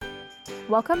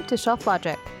Welcome to Shelf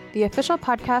Logic, the official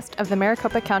podcast of the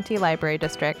Maricopa County Library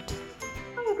District.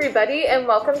 Hi, everybody, and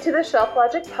welcome to the Shelf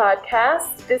Logic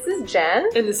podcast. This is Jen.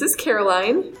 And this is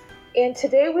Caroline. And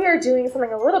today we are doing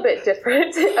something a little bit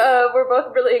different. We're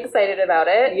both really excited about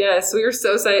it. Yes, we are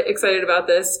so excited about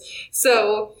this.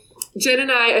 So, Jen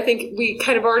and I think we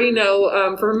kind of already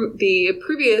know from the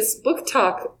previous book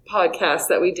talk podcast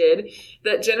that we did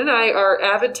that Jen and I are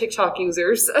avid TikTok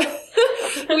users.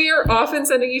 We are often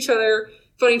sending each other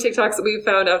funny TikToks that we've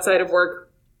found outside of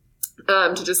work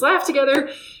to just laugh together.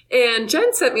 And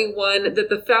Jen sent me one that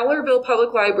the Fowlerville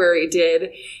Public Library did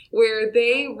where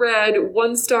they read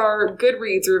 1-star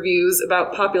Goodreads reviews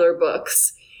about popular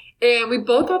books. And we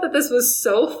both thought that this was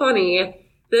so funny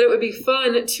that it would be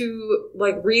fun to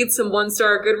read some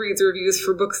 1-star Goodreads reviews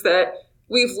for books that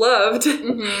we've loved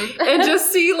and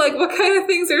just see what kind of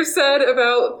things are said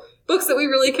about books that we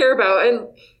really care about. And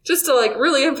just to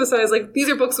really emphasize these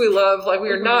are books we love. We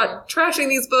are not trashing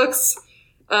these books.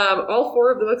 All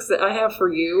 4 of the books that I have for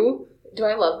you. Do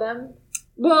I love them?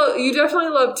 Well, you definitely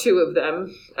love 2 of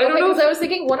them. I don't know. Because I was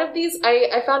thinking one of these,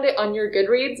 I found it on your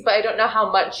Goodreads, but I don't know how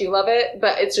much you love it,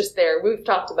 but it's just there. We've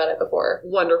talked about it before.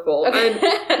 Wonderful. Okay.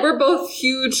 And we're both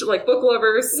huge, book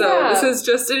lovers, so This is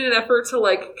just in an effort to,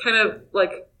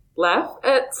 laugh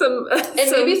at some...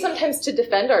 And maybe sometimes to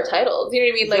defend our titles. You know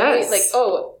what I mean? Yes.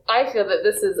 I feel that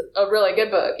this is a really good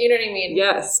book. You know what I mean?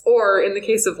 Yes. Or in the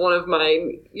case of one of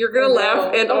mine, you're going to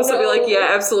laugh and also be like, yeah,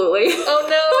 absolutely. Oh,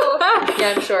 no.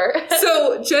 Yeah, I'm sure.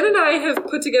 So Jen and I have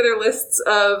put together lists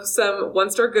of some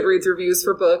 1-star Goodreads reviews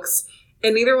for books,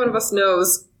 and neither one of us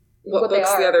knows what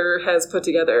books the other has put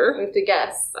together. We have to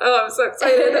guess. Oh, I'm so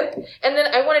excited. And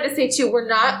then I wanted to say, too, we're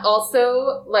not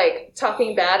also,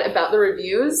 talking bad about the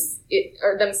reviews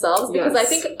or themselves, because I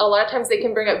think a lot of times they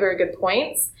can bring up very good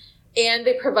points, and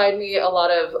they provide me a lot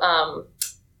of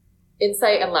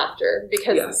insight and laughter,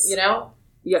 because,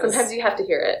 sometimes you have to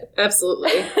hear it.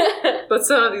 Absolutely. But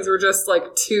some of these were just,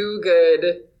 too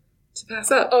good to pass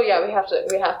up. Oh, yeah, we have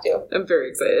to. I'm very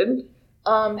excited.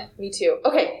 Me too.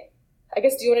 Okay. I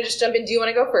guess, do you want to just jump in? Do you want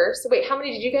to go first? Wait, how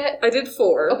many did you get? I did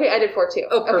 4. Okay, I did 4 too.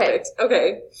 Oh, perfect.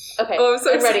 Okay. Oh,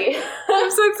 I'm ready.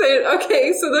 I'm so excited.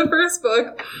 Okay, so the first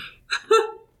book,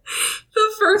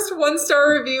 the first 1-star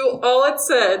review, all it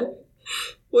said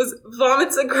was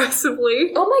vomits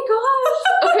aggressively. Oh my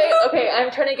gosh. Okay,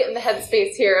 I'm trying to get in the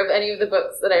headspace here of any of the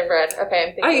books that I've read. Okay,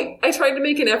 I'm thinking. I tried to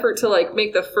make an effort to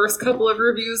make the first couple of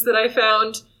reviews that I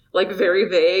found very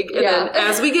vague, and then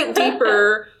as we get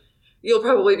deeper, you'll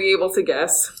probably be able to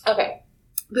guess. Okay.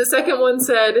 The second one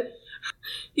said,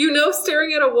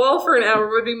 staring at a wall for an hour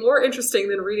would be more interesting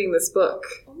than reading this book.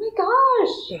 Oh my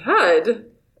gosh. God.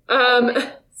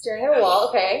 Okay. Staring at a wall,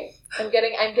 okay. I'm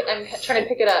trying to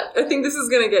pick it up. I think this is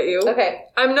going to get you. Okay.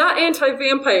 I'm not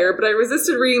anti-vampire, but I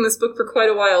resisted reading this book for quite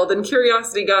a while, then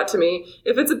curiosity got to me.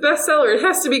 If it's a bestseller, it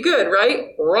has to be good,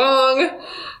 right? Wrong.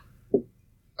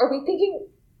 Are we thinking...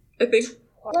 I think...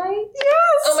 Twilight?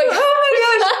 Yes! Oh my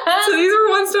gosh! So these were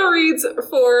 1-star reads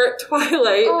for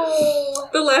Twilight. Oh.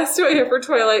 The last 2 I have for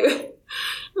Twilight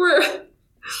were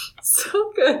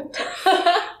so good.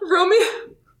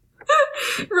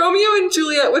 Romeo and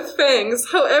Juliet with fangs.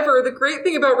 However, the great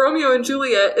thing about Romeo and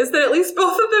Juliet is that at least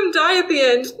both of them die at the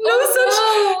end. No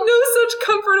such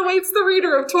comfort awaits the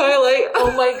reader of Twilight.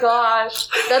 Oh my gosh.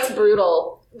 That's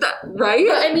brutal. Right?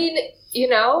 But I mean,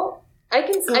 I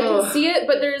can see it,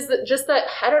 but there's just that,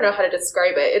 I don't know how to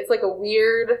describe it. It's a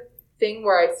weird thing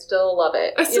where I still love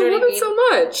it. I still love it so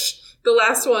much. The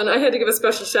last one, I had to give a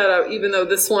special shout out, even though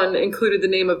this one included the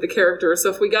name of the character. So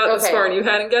if we got this far and you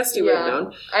hadn't guessed, you would have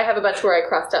known. I have a bunch where I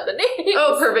crossed out the names.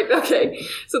 Oh, perfect. Okay.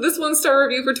 So this 1-star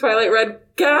review for Twilight read,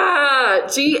 Gah!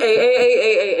 G-A-A-A-A-A-A-H.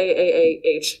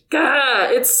 Gah!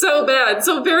 It's so bad.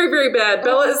 So very, very bad.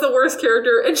 Bella is the worst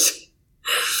character, and she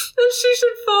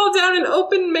should fall down an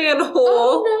open manhole.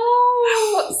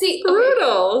 Oh, no. See,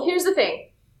 brutal. Here's the thing.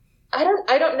 I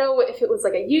don't know if it was a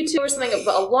YouTube or something,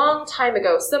 but a long time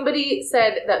ago, somebody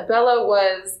said that Bella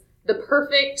was the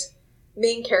perfect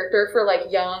main character for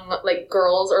young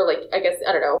girls or I guess,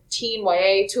 I don't know, teen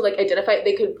YA to identify.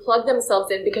 They could plug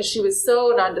themselves in because she was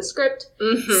so nondescript,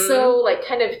 so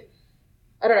kind of,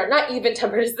 I don't know, not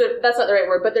even-tempered, that's not the right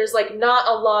word, but there's not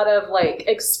a lot of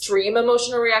extreme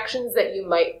emotional reactions that you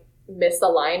might miss a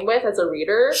line with as a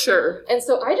reader. Sure. And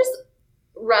so I just,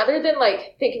 rather than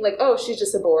thinking oh, she's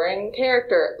just a boring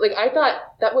character, I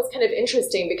thought that was kind of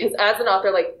interesting because as an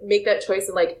author, make that choice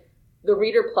and the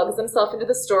reader plugs themselves into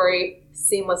the story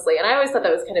seamlessly. And I always thought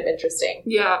that was kind of interesting.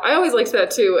 Yeah, I always liked that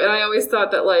too. And I always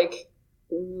thought that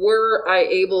were I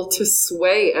able to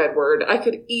sway Edward, I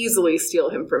could easily steal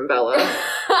him from Bella.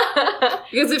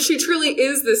 Because if she truly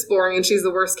is this boring and she's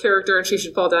the worst character and she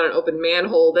should fall down an open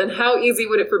manhole, then how easy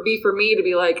would it be for me to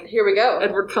be like, here we go,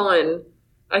 Edward Cullen,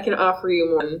 I can offer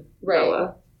you more than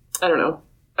Bella. I don't know.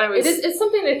 It's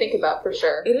something to think about for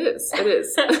sure. It is.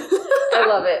 I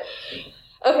love it.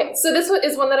 Okay, so this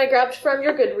is one that I grabbed from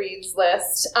your Goodreads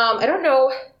list. I don't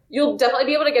know. You'll definitely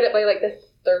be able to get it by like the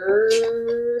third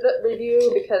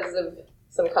review because of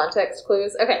some context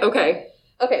clues.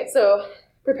 Okay, so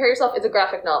prepare yourself. It's a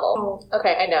graphic novel. Oh.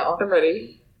 Okay, I know. I'm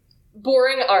ready.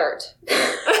 Boring art.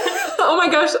 Oh my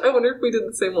gosh, I wonder if we did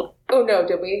the same one. Oh no,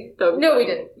 did we? No, we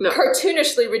didn't. No.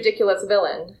 Cartoonishly ridiculous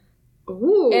villain.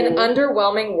 Ooh. And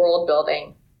underwhelming world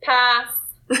building. Pass.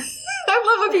 I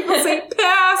love when people say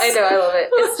pass. I know, I love it.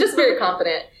 It's just very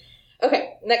confident.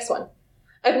 Okay, next one.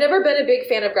 I've never been a big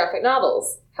fan of graphic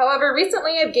novels. However,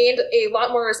 recently I've gained a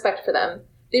lot more respect for them.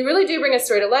 They really do bring a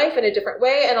story to life in a different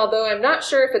way, and although I'm not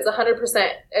sure if it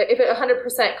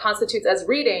 100% constitutes as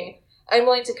reading, I'm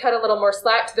willing to cut a little more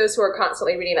slack to those who are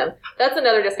constantly reading them. That's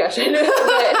another discussion.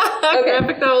 Okay.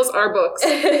 Graphic novels are books.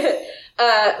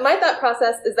 My thought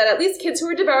process is that at least kids who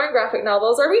are devouring graphic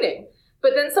novels are reading.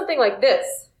 But then something like this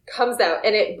comes out,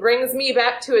 and it brings me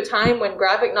back to a time when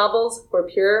graphic novels were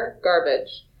pure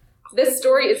garbage. This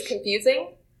story is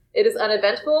confusing, it is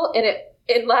uneventful,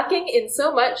 and lacking in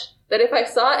so much that if I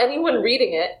saw anyone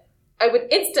reading it, I would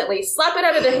instantly slap it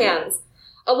out of their hands.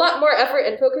 A lot more effort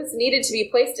and focus needed to be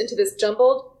placed into this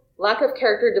jumbled, lack of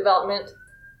character development.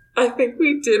 I think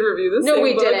we did review this. No,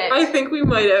 we didn't. I think we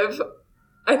might have.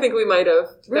 Really?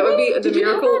 That would be Did the you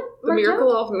have miracle. that The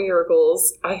Miracle of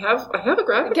Miracles. I have a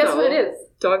graphic Guess novel. what it is?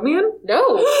 Dogman?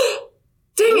 No.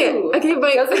 Dang Ooh, it! I gave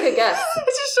my. that was a good guess. I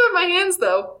just showed my hands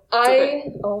though.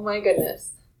 Okay. Oh my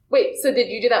goodness. Wait, so did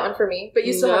you do that one for me? But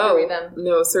you still have to read them.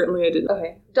 No, certainly I didn't.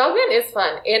 Okay. Dogman is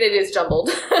fun, and it is jumbled.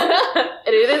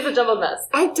 And it is a jumbled mess.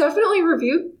 I definitely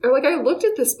reviewed, or like I looked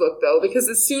at this book though, because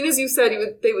as soon as you said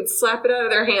they would slap it out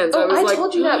of their hands, I was like,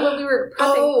 told you that when we were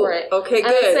prepping for it. Okay, good.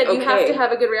 And I said you have to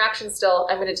have a good reaction still.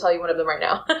 I'm going to tell you one of them right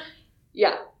now.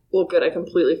 Yeah. Well, good. I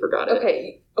completely forgot it.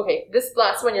 Okay. This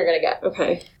last one you're going to get.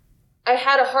 Okay. I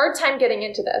had a hard time getting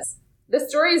into this. The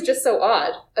story is just so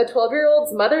odd. A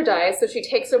 12-year-old's mother dies, so she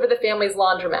takes over the family's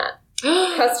laundromat.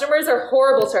 Customers are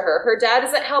horrible to her. Her dad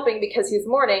isn't helping because he's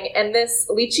mourning, and this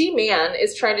lychee man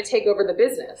is trying to take over the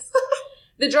business.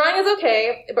 The drawing is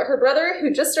okay, but her brother,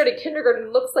 who just started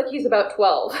kindergarten, looks like he's about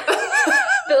 12.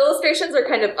 The illustrations are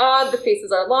kind of odd, the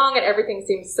faces are long, and everything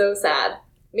seems so sad.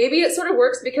 Maybe it sort of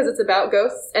works because it's about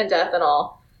ghosts and death and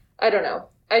all. I don't know.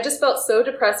 I just felt so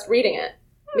depressed reading it.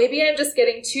 Maybe I'm just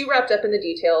getting too wrapped up in the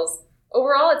details.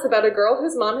 Overall, it's about a girl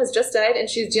whose mom has just died, and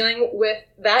she's dealing with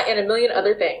that and a million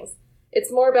other things.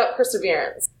 It's more about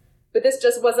perseverance. But this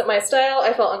just wasn't my style.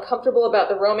 I felt uncomfortable about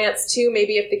the romance, too.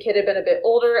 Maybe if the kid had been a bit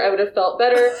older, I would have felt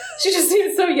better. She just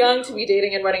seems so young to be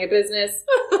dating and running a business.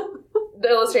 The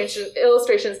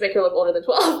illustrations make her look older than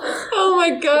 12. Oh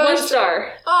my gosh. 1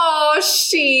 star. Oh,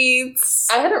 Sheets.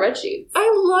 I haven't read Sheets.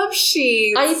 I love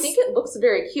Sheets. I think it looks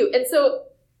very cute. And so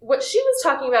what she was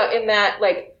talking about in that,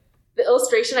 like, the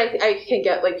illustration, I can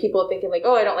get, like, people thinking, like,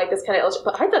 oh, I don't like this kind of illustration.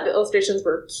 But I thought the illustrations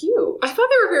were cute. I thought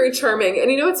they were very charming.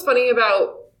 And you know what's funny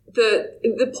about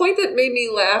the point that made me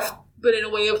laugh, but in a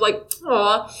way of, like,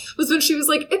 aw, was when she was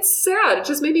like, it's sad. It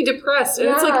just made me depressed. And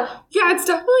it's like, yeah, it's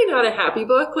definitely not a happy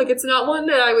book. Like, it's not one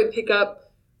that I would pick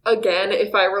up again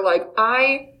if I were like,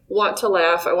 I want to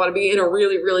laugh. I want to be in a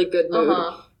really, really good mood.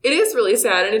 Uh-huh. It is really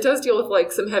sad, and it does deal with,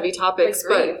 like, some heavy topics.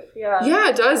 Like grief, but yeah,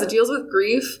 it does. It deals with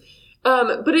grief.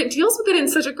 But it deals with it in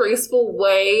such a graceful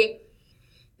way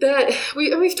that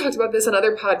we've talked about this on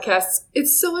other podcasts.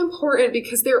 It's so important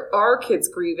because there are kids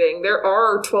grieving. There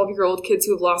are 12-year-old kids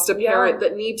who have lost a parent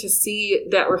that need to see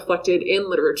that reflected in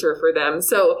literature for them.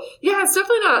 So yeah, it's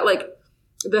definitely not like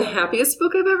the happiest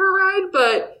book I've ever read,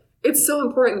 but it's so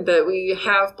important that we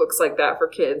have books like that for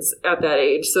kids at that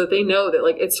age so that they know that,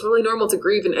 like, it's totally normal to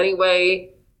grieve in any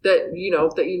way that, you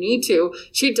know, that you need to.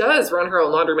 She does run her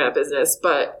own laundromat business,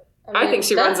 but I think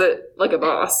she runs it like a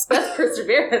boss. That's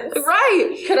perseverance.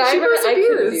 Right. I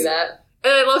couldn't do that.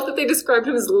 And I love that they described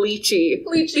him as Lychee.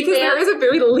 Because man. there is a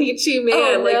very Lychee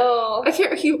man. Oh, like,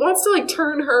 no. He wants to, like,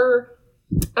 turn her,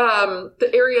 the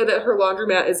area that her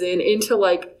laundromat is in into,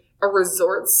 like, a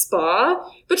resort spa.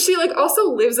 But she, like, also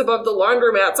lives above the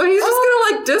laundromat. So he's just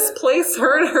gonna, like, displace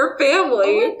her and her family.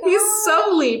 Oh my God. He's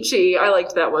so Lychee. I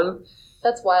liked that one.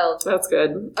 That's wild. That's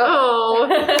good. Oh.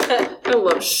 I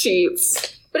love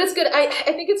Sheets. But it's good. I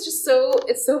think it's just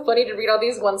it's so funny to read all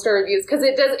these 1-star reviews because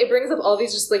it brings up all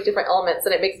these just, like, different elements,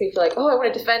 and it makes me feel like, oh, I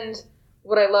want to defend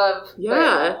what I love.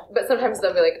 Yeah. But sometimes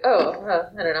they'll be like, oh,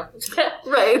 I don't know.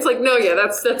 Right. It's like, no, yeah,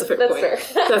 that's a fair point.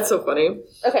 That's fair. That's so funny.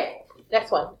 Okay,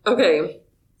 next one.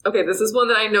 Okay, this is one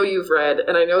that I know you've read,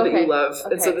 and I know that you love,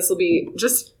 Okay. and so this will be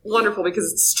just wonderful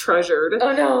because it's treasured.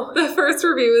 Oh, no. The first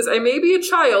review is, I may be a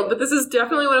child, but this is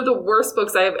definitely one of the worst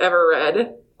books I have ever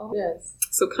read. Oh, yes.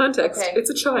 So context, Okay.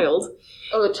 it's a child.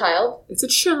 Oh, a child? It's a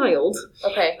child.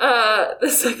 Okay. The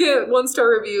second 1-star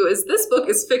review is, this book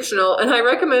is fictional, and I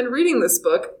recommend reading this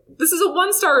book. This is a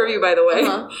 1-star review, by the way.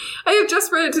 Uh-huh. I have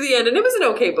just read it to the end, and it was an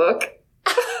okay book.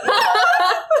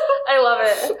 I love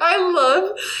it.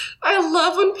 I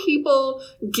love when people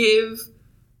give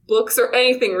books or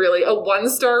anything really a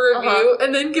 1-star review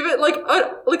and then give it like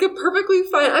a perfectly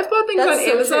fine. I've bought things That's on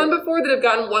so Amazon true. before that have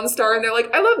gotten 1 star and they're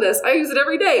like, I love this. I use it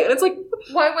every day. And it's like,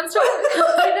 Why 1 star?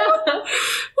 I know.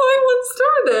 why 1 star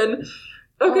then?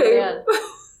 Okay. Oh, man.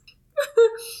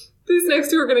 These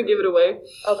next 2 are going to give it away.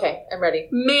 Okay, I'm ready.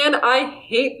 Man, I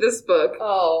hate this book.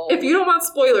 Oh. If you don't want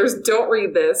spoilers, don't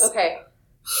read this. Okay.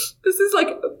 This is like,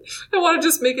 I want to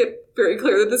just make it very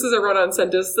clear that this is a run-on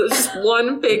sentence. It's just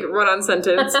one big run-on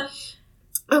sentence.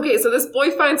 Okay, so this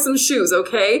boy finds some shoes,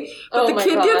 okay? But the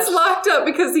kid gets locked up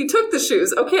because he took the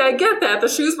shoes. Okay, I get that. The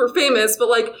shoes were famous, but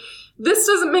like, this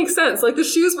doesn't make sense. Like, the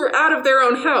shoes were out of their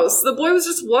own house. The boy was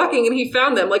just walking and he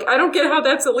found them. Like, I don't get how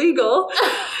that's illegal.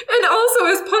 And also,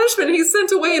 as punishment, he's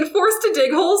sent away and forced to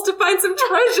dig holes to find some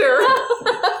treasure.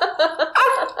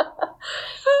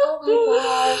 Oh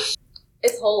my gosh.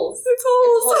 It's holes. It's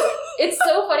holes. It's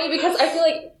so funny because I feel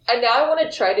like, and now I want to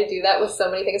try to do that with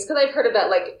so many things because I've heard of that,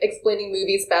 like explaining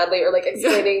movies badly or like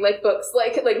explaining like books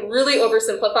like really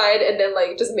oversimplified and then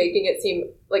like just making it seem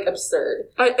like absurd.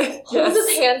 Holes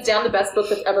is hands down the best book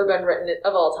that's ever been written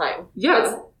of all time. Yeah,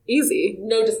 It's easy.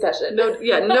 no discussion.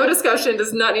 No discussion.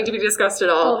 Does not need to be discussed at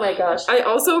all. Oh my gosh. I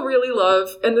also really love,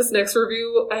 and this next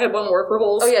review, I had one more for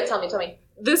holes. Oh yeah, tell me.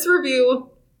 This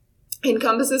review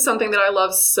encompasses something that I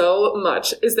love so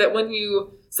much, is that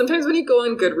sometimes when you go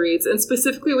on Goodreads, and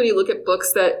specifically when you look at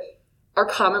books that are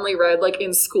commonly read, like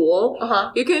in school,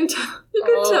 you can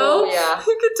tell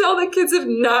that kids have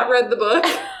not read the book.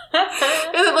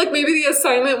 And that, like, maybe the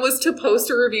assignment was to post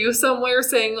a review somewhere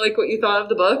saying, like, what you thought of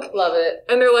the book. Love it.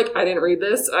 And they're like, I didn't read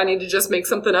this. I need to just make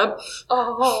something up.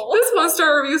 Oh. This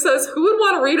 1-star review says, who would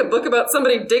want to read a book about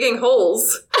somebody digging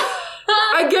holes?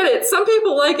 I get it. Some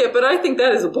people like it, but I think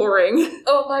that is boring.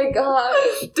 Oh my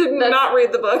gosh. Did not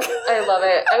read the book. I love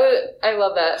it. I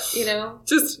love that, you know?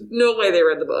 Just no way they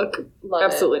read the book. Love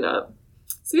Absolutely not.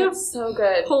 So yeah. That's so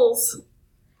good. Holes.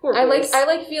 Poor I holes.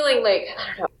 like feeling like, I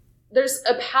don't know, there's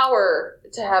a power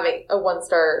to having a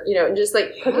 1-star, you know, and just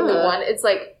like cooking the one. It's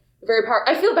like very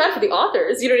powerful. I feel bad for the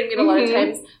authors, you know what I mean, a lot of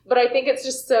times, but I think it's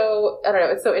just so, I don't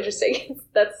know, it's so interesting.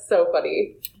 That's so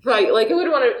funny. Right, like, Who would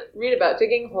want to read about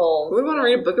digging holes? who would want to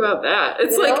read a book about that?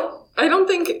 It's You like, know? I don't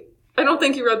think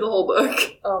you read the whole book.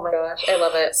 Oh my gosh, I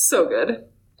love it. So good.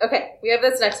 Okay, we have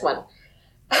this next one.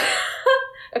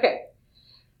 Okay.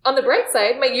 On the bright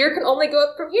side, my year can only go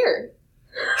up from here.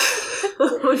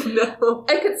 Oh no.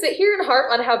 I could sit here and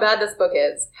harp on how bad this book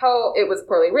is, how it was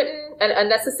poorly written, an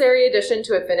unnecessary addition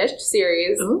to a finished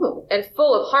series, and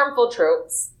full of harmful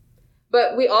tropes.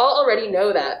 But we all already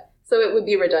know that, so it would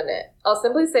be redundant. I'll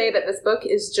simply say that this book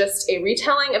is just a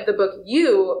retelling of the book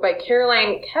You by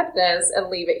Caroline Kepnes and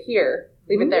leave it here.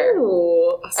 Leave it there.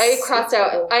 Ooh, I crossed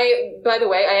out, by the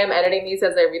way, I am editing these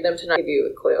as I read them to not give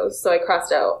you clues, so I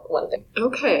crossed out one thing.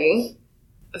 Okay.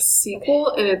 A sequel,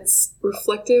 and it's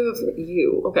reflective of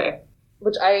you. Okay.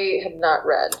 Which I have not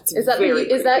read. Is that very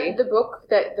creepy. the book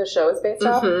that the show is based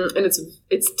off? Mm-hmm. And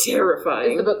it's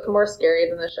terrifying. Is the book more scary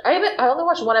than the show? I only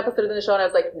watched one episode of the show and I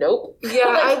was like, nope. Yeah,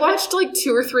 I watched like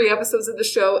 2 or 3 episodes of the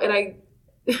show, and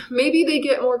maybe they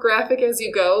get more graphic as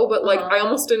you go, but like I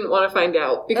almost didn't want to find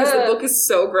out because the book is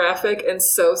so graphic and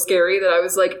so scary that I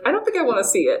was like, I don't think I want to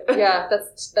see it. Yeah,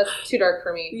 that's too dark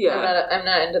for me. Yeah, I'm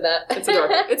not into that.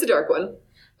 It's a dark one.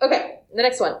 Okay, the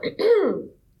next one.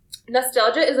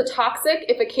 Nostalgia is a toxic,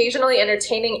 if occasionally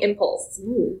entertaining impulse.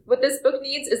 Ooh. What this book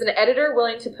needs is an editor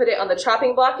willing to put it on the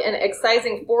chopping block and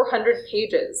excising 400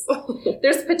 pages.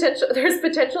 There's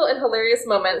potential and hilarious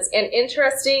moments and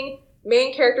interesting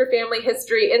main character family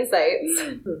history insights,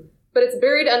 but it's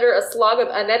buried under a slog of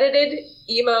unedited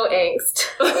emo angst.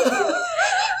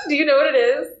 Do you know what it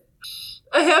is?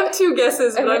 I have 2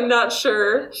 guesses, but I'm not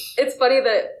sure. It's funny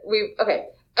that okay.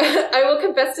 I will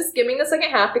confess to skimming the second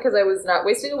half because I was not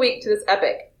wasting a week to this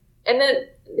epic. And then,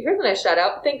 here's a nice shout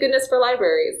out. Thank goodness for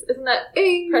libraries. Isn't that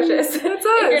precious? That's us.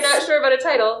 If you're not sure about a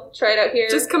title, try it out here.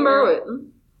 Just come borrow it.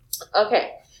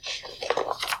 Okay.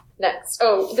 next.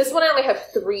 Oh, this one I only have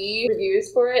 3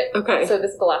 reviews for it. Okay. So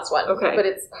this is the last one. Okay. But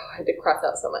it's, I had to cross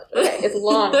out so much. Okay, it's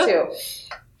long too.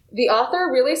 The author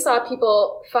really saw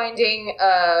people finding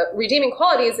redeeming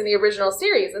qualities in the original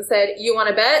series and said, "You want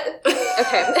to bet?"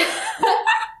 Okay.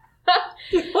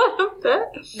 You want to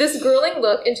bet? This grueling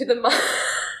look into the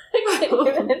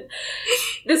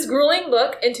This grueling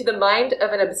look into the mind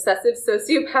of an obsessive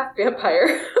sociopath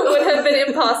vampire would have been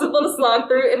impossible to slog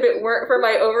through if it weren't for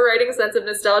my overriding sense of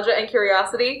nostalgia and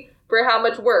curiosity for how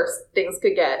much worse things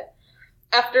could get.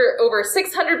 After over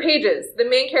 600 pages, the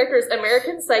main character's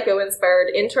American Psycho-inspired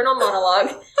internal monologue,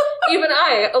 even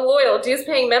I, a loyal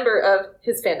dues-paying member of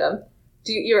his fandom,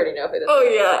 you already know who this is. Oh,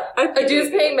 yeah. A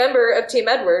dues-paying member of Team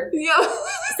Edward, Yeah.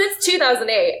 since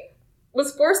 2008,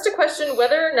 was forced to question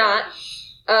whether or not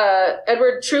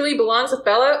Edward truly belongs with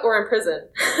Bella or in prison.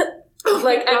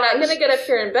 Like, I'm not going to get up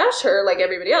here and bash her like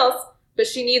everybody else, but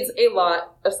she needs a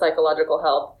lot of psychological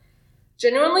help.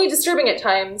 Genuinely disturbing at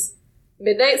times,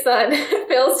 Midnight Sun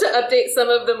fails to update some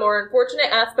of the more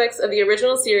unfortunate aspects of the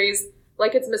original series,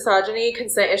 like its misogyny,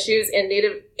 consent issues, and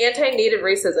anti-native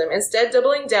racism, instead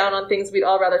doubling down on things we'd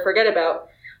all rather forget about,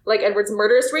 like Edward's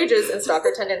murderous rages and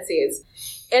stalker tendencies.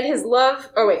 And his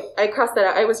love... Oh, wait, I crossed that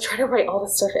out. I was trying to write all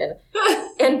this stuff in.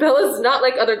 And Bella's not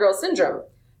like other girls syndrome.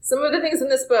 Some of the things in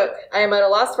this book, I am at a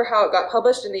loss for how it got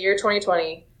published in the year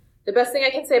 2020. The best thing I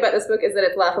can say about this book is that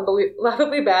it's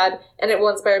laughably bad, and it will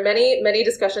inspire many, many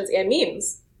discussions and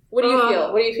memes. What do you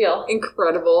feel? What do you feel?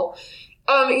 Incredible.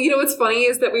 You know what's funny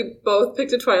is that we both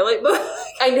picked a Twilight book.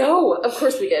 I know. Of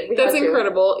course we did. That's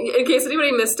incredible. In case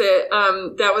anybody missed it,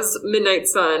 that was Midnight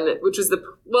Sun, which is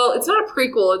it's not a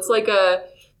prequel. It's like a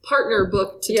partner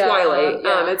book to Twilight.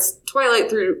 Yeah. It's Twilight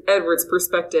through Edward's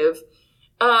perspective.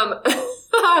 I'm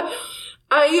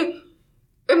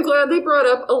glad they brought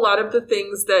up a lot of the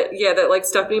things that like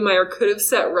Stephenie Meyer could have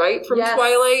set right from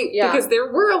Twilight. Yeah. Because there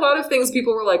were a lot of things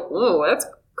people were like, whoa, that's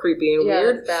creepy and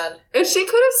weird. That's bad. And she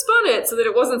could have spun it so that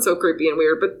it wasn't so creepy and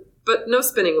weird, but no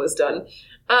spinning was done.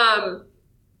 I'm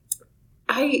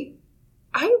trying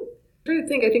to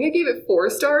think. I think I gave it 4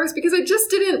 stars because I just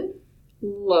didn't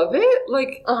love it.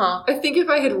 Like, I think if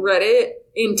I had read it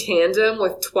in tandem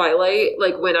with Twilight,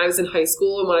 like when I was in high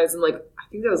school and when I was in like, I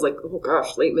think that was like, oh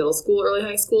gosh, late middle school, early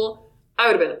high school, I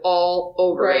would have been all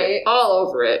over it. All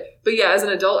over it. But yeah, as an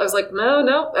adult, I was like,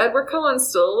 no, Edward Cullen's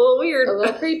still a little weird. A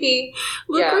little creepy.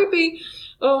 Creepy.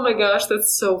 Oh my gosh,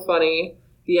 that's so funny.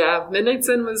 Yeah, Midnight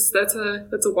Sun that's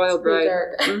a wild ride.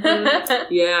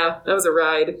 Mm-hmm. Yeah, that was a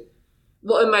ride.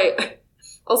 Well, and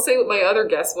I'll say what my other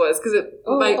guess was, because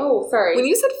sorry. When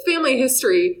you said family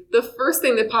history, the first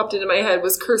thing that popped into my head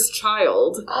was Cursed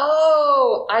Child.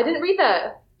 Oh, I didn't read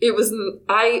that. It was,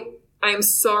 I'm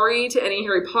sorry to any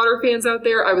Harry Potter fans out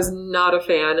there. I was not a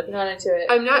fan. Not into it.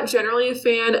 I'm not generally a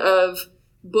fan of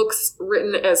books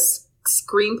written as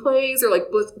screenplays or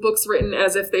like books written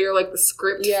as if they are like the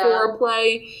script for a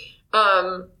play.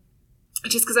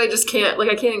 Just because I just can't,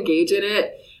 like I can't engage in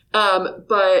it.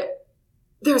 But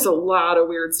there's a lot of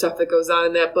weird stuff that goes on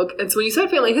in that book. And so when you said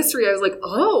family history, I was like,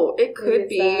 oh, it could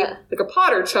be like a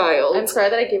Potter child. I'm sorry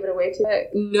that I gave it away too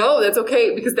quick. No, that's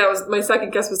okay, because that was my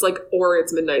second guess was like, or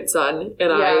it's Midnight Sun.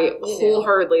 And I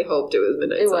wholeheartedly hoped it was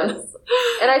Midnight Sun. It was.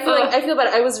 And I feel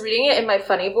bad. I was reading it in my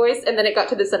funny voice, and then it got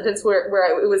to the sentence where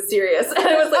it was serious. And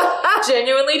it was like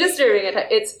genuinely disturbing.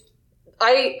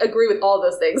 I agree with all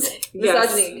those things.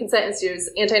 Misogyny, consent issues,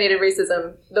 anti-native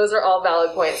racism. Those are all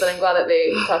valid points, and I'm glad that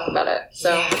they talked about it.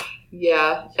 So,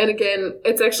 yeah. And again,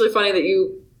 it's actually funny that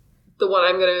the one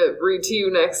I'm going to read to you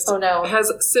next,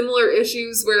 has similar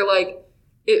issues where like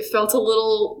it felt a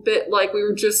little bit like we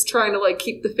were just trying to like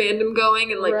keep the fandom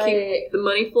going and like keep the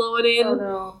money flowing in. Oh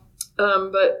no.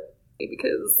 But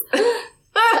because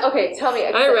okay, tell me.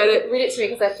 I read it. Read it to me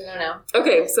because I have to know now.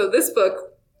 Okay, so this book.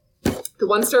 The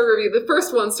 1-star review, the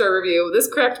first 1-star review, this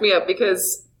cracked me up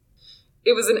because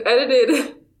it was an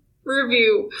edited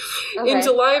review. Okay. In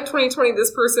July of 2020, this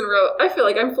person wrote, I feel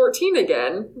like I'm 14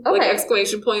 again. Okay. Like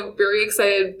exclamation point, very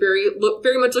excited, very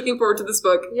much looking forward to this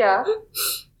book. Yeah.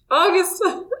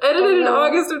 Edited in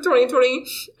August of 2020.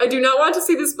 I do not want to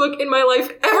see this book in my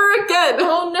life ever again.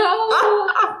 Oh no.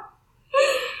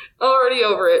 Already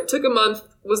over it. Took a month,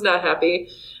 was not happy.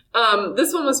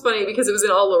 This one was funny because it was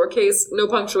in all lowercase, no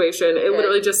punctuation. It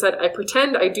literally just said, I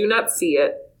pretend I do not see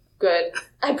it. Good.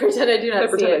 I pretend I do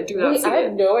not see it. I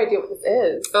have no idea what this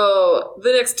is. Oh,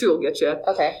 the next 2 will get you.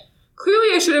 Okay.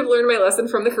 Clearly I should have learned my lesson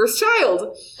from the Cursed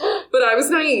Child. But I was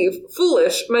naive,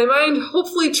 foolish, my mind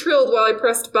hopefully trilled while I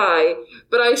pressed by.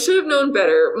 But I should have known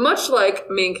better, much like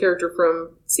main character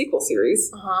from sequel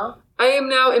series. I am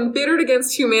now embittered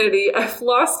against humanity. I've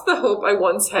lost the hope I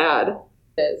once had.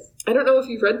 It is. I don't know if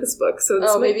you've read this book, so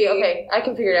this might maybe. be... Okay, I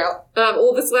can figure it out.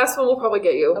 Well, this last one will probably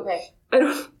get you. Okay. I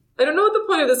don't know what the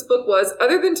point of this book was,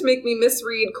 other than to make me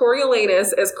misread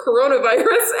Coriolanus as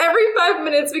coronavirus every 5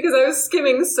 minutes because I was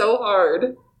skimming so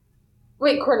hard.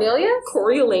 Wait, Cornelius?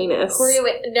 Coriolanus.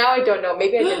 Now I don't know.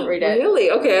 Maybe I didn't read it. Really?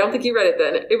 Okay, I don't think you read it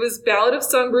then. It was Ballad of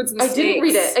Songbirds and Snakes. I didn't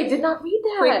read it. I did not read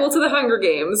that. Prequel to the Hunger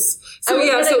Games. So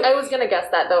I was gonna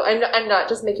guess that though. I'm not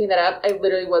just making that up. I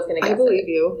literally was gonna guess it. I believe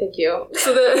you. Thank you.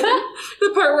 So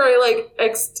the part where I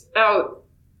X'd out,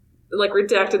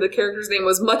 redacted the character's name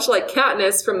was much like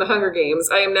Katniss from the Hunger Games.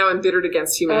 I am now embittered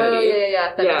against humanity. Oh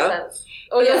yeah. That makes sense.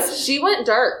 Oh yes, she went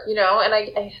dark, and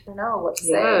I don't know what to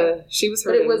say. Yeah, she was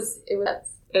hurting. But it was.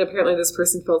 And apparently this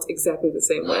person felt exactly the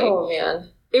same way. Oh, man.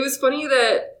 It was funny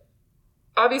that,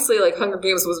 obviously, Hunger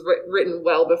Games was written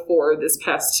well before this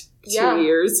past 2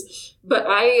 years. But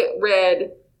I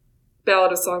read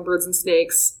Ballad of Songbirds and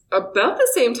Snakes about the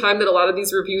same time that a lot of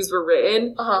these reviews were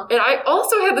written. Uh-huh. And I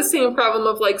also had the same problem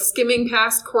of, skimming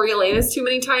past Coriolanus too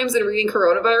many times and reading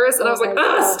Coronavirus. And I was like,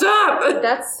 stop!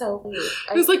 That's so weird.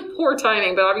 It was, poor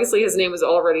timing, but obviously his name was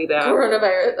already that.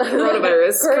 Coronavirus.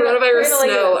 Coronavirus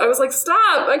Snow. I was like,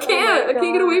 stop! I can't! I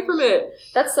can't get away from it.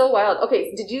 That's so wild.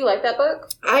 Okay, did you like that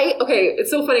book? Okay,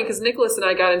 it's so funny because Nicholas and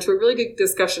I got into a really good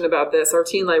discussion about this, our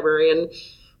teen librarian.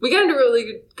 We got into a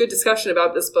really good discussion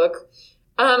about this book.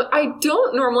 I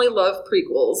don't normally love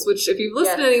prequels, which if you've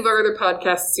listened to any of our other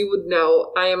podcasts, you would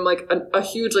know I am a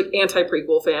huge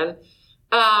anti-prequel fan.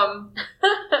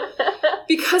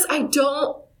 Because I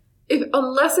don't,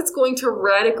 unless it's going to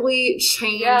radically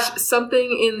change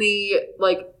something in the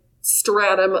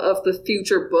stratum of the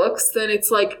future books, then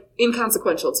it's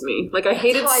inconsequential to me. I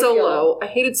hated Solo. I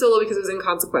hated Solo because it was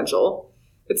inconsequential.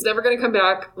 It's never going to come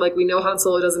back. We know Han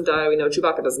Solo doesn't die. We know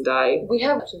Chewbacca doesn't die. We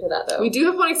have an exception to that, though. We do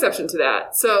have one exception to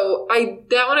that. So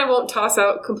that one I won't toss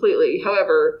out completely.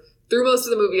 However, through most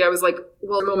of the movie, I was a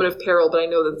moment of peril, but I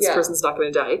know that this person's not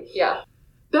going to die. Yeah.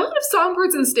 Ballad of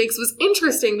Songbirds and Snakes was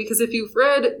interesting because if you've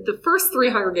read the first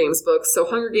 3 Hunger Games books, so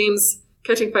Hunger Games,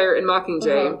 Catching Fire, and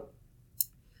Mockingjay,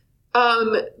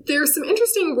 there's some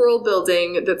interesting world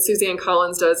building that Suzanne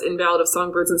Collins does in Ballad of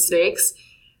Songbirds and Snakes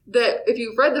that if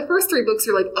you've read the first 3 books,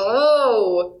 you're like,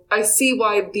 oh, I see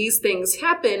why these things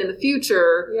happen in the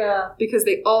future. Yeah. Because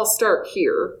they all start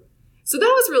here. So that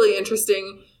was really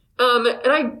interesting.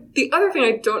 The other thing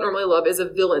I don't normally love is a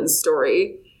villain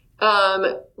story.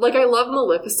 I love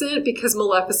Maleficent because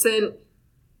Maleficent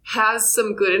has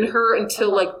some good in her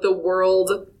until, the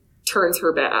world turns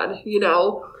her bad,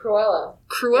 Cruella.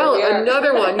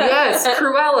 Another one. Yes,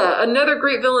 Cruella. Another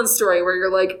great villain story where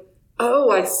you're like,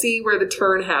 oh, I see where the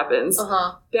turn happens.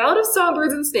 Uh-huh. Ballad of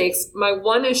Songbirds and Snakes, my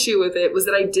one issue with it was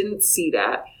that I didn't see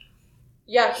that.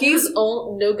 Yeah, he's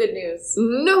no good news.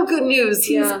 No good news.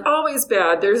 He's always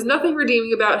bad. There's nothing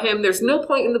redeeming about him. There's no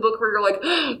point in the book where you're like,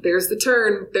 oh, there's the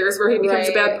turn. There's where he becomes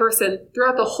a bad person.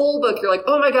 Throughout the whole book, you're like,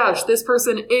 oh my gosh, this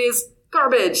person is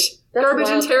garbage. That's garbage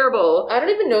wild. And terrible. I don't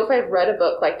even know if I've read a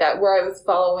book like that where I was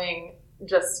following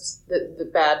just the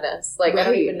badness. I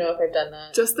don't even know if I've done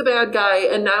that. Just the bad guy,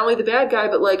 and not only the bad guy,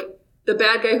 but the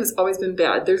bad guy who's always been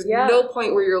bad. There's no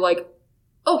point where you're like,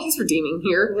 oh, he's redeeming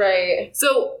here. Right.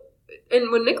 So,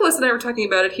 and when Nicholas and I were talking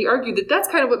about it, he argued that that's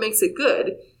kind of what makes it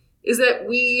good, is that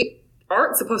we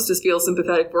aren't supposed to feel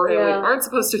sympathetic for him. We aren't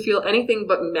supposed to feel anything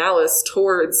but malice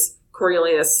towards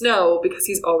Coriolanus Snow because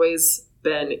he's always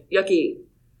been yucky.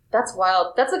 That's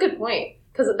wild. That's a good point.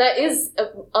 Because that is,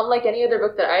 unlike any other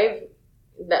book that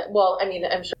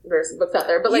I'm sure there's books out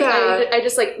there, but I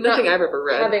just nothing I've ever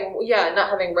read. Not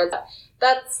having read that.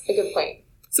 That's a good point.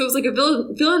 So it was a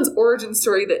villain's origin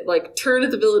story that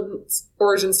turned the villain's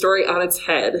origin story on its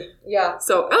head. Yeah.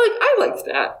 So I liked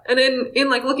that, and in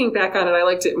looking back on it, I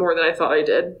liked it more than I thought I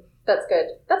did. That's good.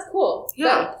 That's cool. Yeah.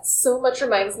 That so much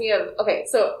reminds me of. Okay,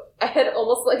 so I had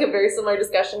almost a very similar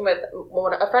discussion with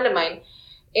a friend of mine,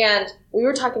 and we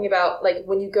were talking about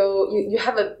when you go, you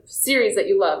have a series that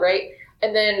you love, right?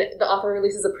 And then the author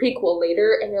releases a prequel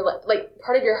later, and you're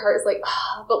part of your heart is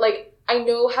but I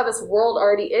know how this world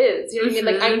already is. You know what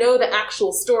I mean? I know the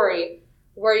actual story.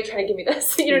 Why are you trying to give me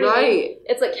this? You know what I mean?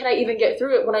 It's can I even get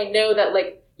through it when I know that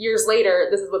years later,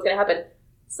 this is what's going to happen?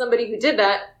 Somebody who did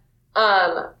that,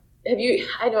 I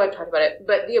know I've talked about it,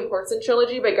 but the Abhorsen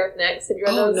trilogy by Garth Nix, have you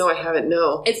read those? No, I haven't,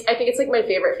 no. I think it's my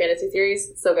favorite fantasy series.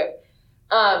 It's so good.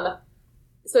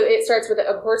 So it starts with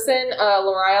Abhorsen,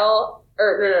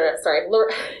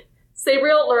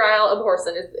 Sabriel, Lorael,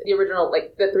 Abhorsen is the original,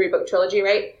 the 3-book trilogy,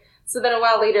 right? So then a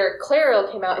while later, Clariel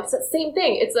came out. It's that same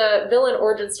thing. It's a villain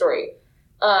origin story.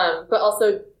 But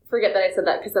also, forget that I said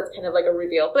that because that's kind of a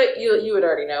reveal. But you would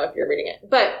already know if you're reading it.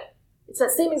 But it's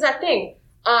that same exact thing.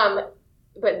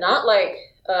 but not like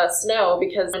Snow,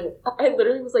 because I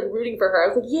literally was like rooting for her. I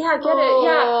was like, yeah, get it,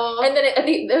 yeah. And then at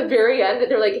the very end,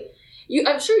 they're like,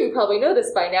 I'm sure you probably know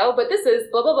this by now, but this is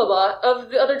blah, blah, blah, blah of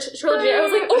the other trilogy. I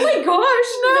was like, oh my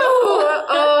gosh,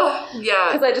 no!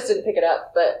 Yeah. Because I just didn't pick it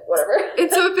up, but whatever.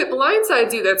 And so if it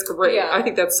blindsides you, that's great. Yeah. I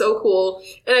think that's so cool.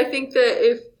 And I think that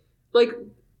if, like,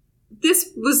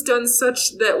 this was done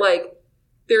such that, like,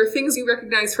 there are things you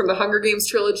recognize from the Hunger Games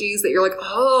trilogies that you're like,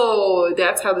 oh,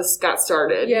 that's how this got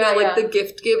started. Yeah, like the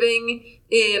gift giving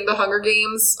in the Hunger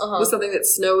Games was something that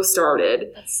Snow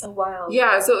started. That's so wild.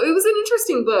 Yeah, so it was an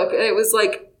interesting book, and it was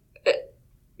like,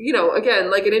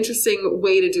 again, like an interesting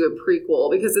way to do a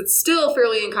prequel, because it's still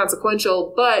fairly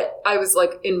inconsequential, but I was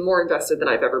like more invested than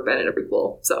I've ever been in a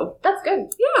prequel. So that's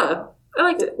good. Yeah. I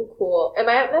liked it. Cool. Am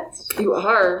I up next? You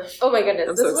are. Oh my goodness.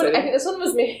 I'm This so one, excited. I think this one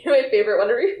was maybe my favorite one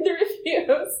to read the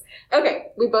reviews. Okay,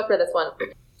 we both read this one.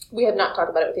 We have not talked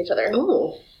about it with each other.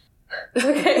 Oh.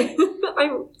 Okay.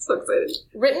 I'm so excited.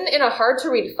 Written in a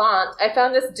hard-to-read font, I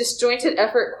found this disjointed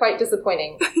effort quite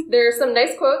disappointing. There are some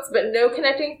nice quotes, but no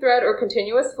connecting thread or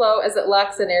continuous flow, as it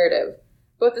lacks a narrative.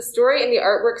 Both the story and the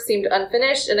artwork seemed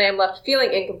unfinished, and I am left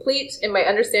feeling incomplete in my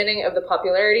understanding of the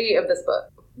popularity of this book.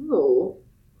 Ooh.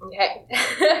 Okay.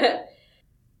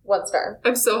 1 star.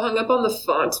 I'm so hung up on the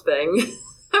font thing.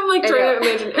 I'm like trying to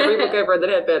imagine every book I've read that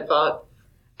had bad font.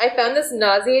 I found this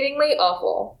nauseatingly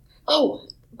awful. Oh,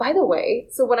 by the way,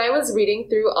 so when I was reading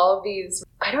through all of these,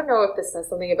 I don't know if this says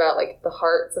something about like the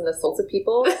hearts and the souls of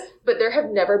people, but there have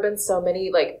never been so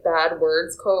many like bad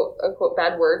words, quote unquote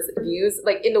bad words reviews,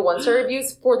 like in the 1-star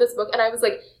reviews for this book. And I was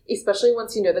like, especially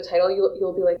once you know the title,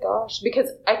 you'll be like, gosh,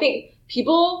 because I think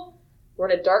people were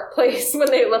in a dark place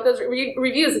when they left those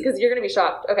reviews, because you're going to be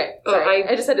shocked. Okay, sorry.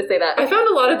 I just had to say that. I found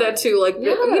a lot of that too. Like,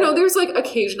 Yeah. there's like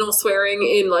occasional swearing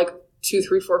in like 2,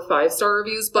 3, 4, 5-star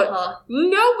reviews, but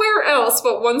nowhere else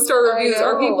but 1-star reviews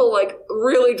are people like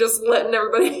really just letting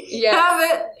everybody have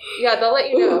it. Yeah, they'll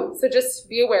let you know. So just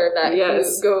be aware of that.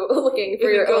 Yes. If you go looking for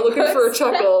your own looking for a books.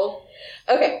 chuckle.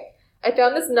 Okay. I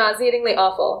found this nauseatingly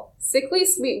awful. Sickly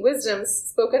sweet wisdoms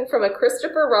spoken from a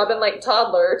Christopher Robin-like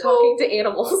toddler talking to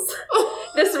animals.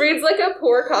 This reads like a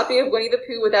poor copy of Winnie the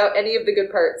Pooh without any of the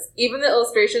good parts. Even the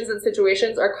illustrations and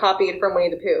situations are copied from Winnie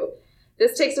the Pooh.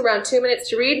 This takes around 2 minutes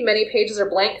to read. Many pages are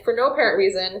blank for no apparent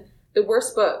reason. The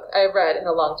worst book I have read in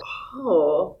a long time.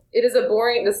 Oh. It is a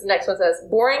boring, this next one says,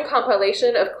 boring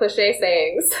compilation of cliche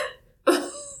sayings.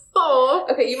 Oh.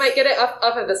 Okay, you might get it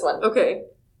off of this one. Okay.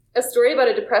 A story about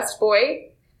a depressed boy.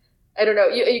 I don't know.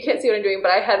 You can't see what I'm doing,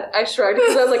 but I shrugged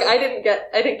because I was like, I didn't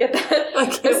get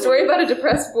that. A story about a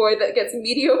depressed boy that gets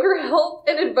mediocre help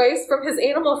and advice from his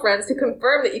animal friends to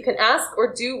confirm that you can ask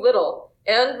or do little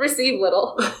and receive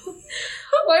little.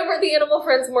 Why weren't the animal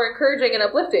friends more encouraging and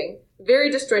uplifting? Very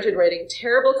disjointed writing,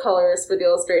 terrible colors for the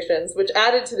illustrations, which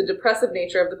added to the depressive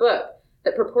nature of the book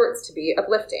that purports to be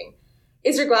uplifting.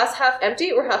 Is your glass half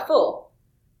empty or half full?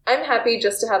 I'm happy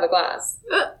just to have a glass.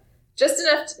 Just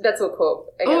enough that's a quote,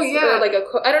 I guess. Oh, yeah. Or like a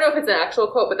quote. I don't know if it's an actual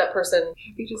quote, but that person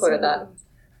quoted that.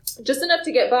 Just enough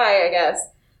to get by, I guess.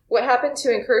 What happened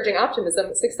to encouraging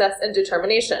optimism, success, and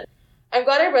determination? I'm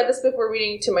glad I read this before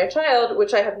reading to my child,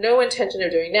 which I have no intention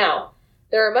of doing now.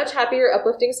 There are much happier,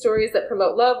 uplifting stories that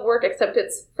promote love, work,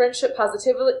 acceptance, friendship,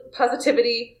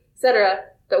 positivity, etc.,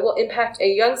 that will impact a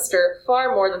youngster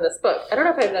far more than this book. I don't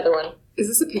know if I have another one. Is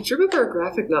this a picture book or a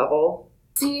graphic novel?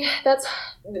 See,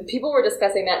 people were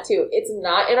discussing that too. It's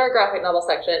not in our graphic novel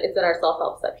section. It's in our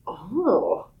self-help section.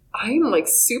 Oh, I'm like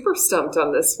super stumped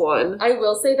on this one. I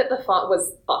will say that the font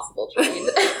was possible to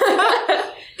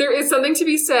read. There is something to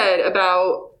be said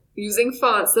about using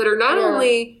fonts that are not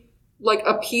only like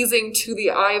appeasing to the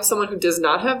eye of someone who does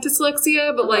not have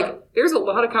dyslexia, but like there's a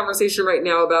lot of conversation right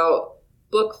now about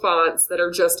book fonts that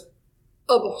are just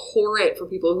abhorrent for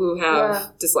people who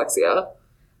have dyslexia.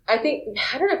 I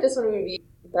don't know if this one would be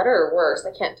better or worse.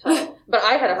 I can't tell. But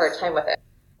I had a hard time with it.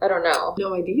 I don't know.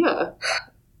 No idea.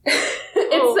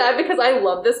 It's sad because I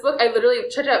love this book. I literally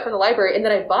checked it out from the library and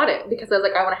then I bought it because I was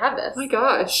like, I want to have this. Oh my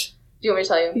gosh. Do you want me to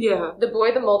tell you? Yeah. The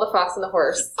Boy, the Mole, the Fox, and the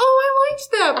Horse. Oh, I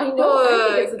liked that book. I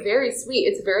know. I think it's very sweet.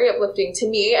 It's very uplifting to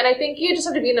me. And I think you just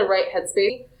have to be in the right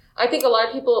headspace. I think a lot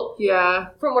of people,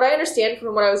 from what I understand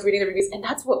from when I was reading the reviews, and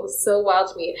that's what was so wild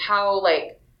to me, how,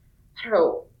 like, I don't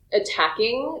know,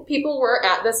 attacking people were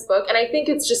at this book. And I think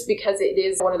it's just because it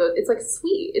is one of those, it's like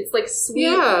sweet. It's like sweet,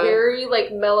 very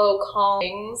like mellow, calm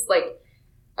things. Like,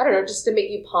 I don't know, just to make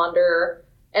you ponder.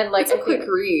 And like, it's a quick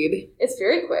read. It's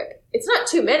very quick. It's not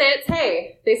 2 minutes.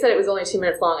 Hey, they said it was only 2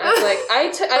 minutes long. I was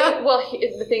like, well,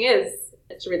 the thing is,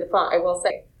 to read the font, I will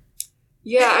say.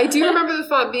 Yeah, I do remember the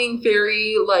font being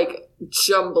very, like,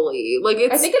 jumbly. Like,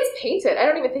 it's... I think it's painted. I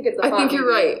don't even think it's a font. I think you're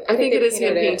right. I think it is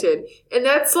hand-painted. And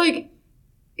that's, like,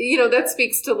 you know, that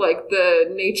speaks to, like,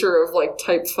 the nature of, like,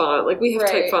 typed font. Like, we have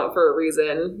typed font for a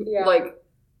reason. Yeah. Like,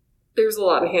 there's a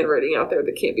lot of handwriting out there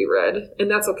that can't be read,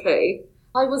 and that's okay.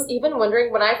 I was even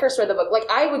wondering, when I first read the book, like,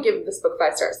 I would give this book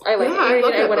 5 stars. I like it. I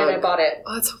love that when book. I bought it.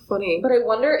 Oh, that's so funny. But I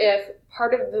wonder if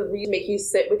part of the reason make you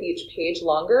sit with each page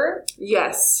longer.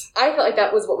 Yes. I felt like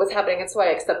that was what was happening, and so I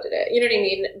accepted it. You know what I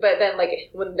mean? But then, like,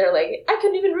 when they're like, I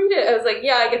couldn't even read it, I was like,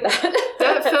 yeah, I get that.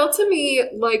 That felt to me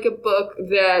like a book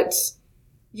that...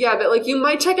 Yeah, that, like, you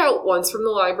might check out once from the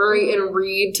library and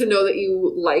read to know that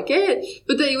you like it,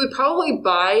 but that you would probably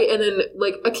buy and then,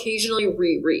 like, occasionally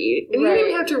reread. And you don't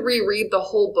even have to reread the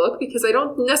whole book, because I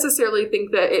don't necessarily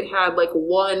think that it had, like,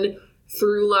 one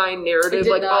through-line narrative,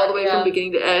 like, all the way from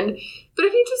beginning to end. But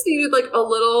if you just needed, like, a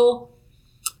little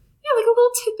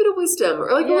tidbit of wisdom,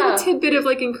 or, like, a little tidbit of,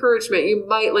 like, encouragement, you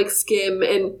might, like, skim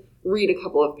and read a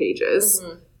couple of pages.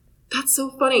 Mm-hmm. That's so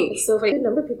funny. It's so funny. A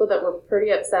number of people that were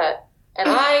pretty upset. And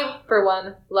I, for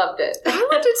one, loved it. I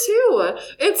loved it too.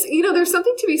 It's, you know, there's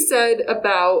something to be said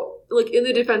about, like, in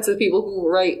the defense of people who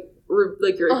write,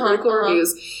 like, your critical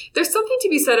reviews, there's something to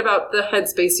be said about the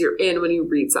headspace you're in when you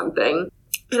read something.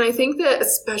 And I think that,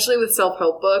 especially with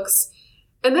self-help books,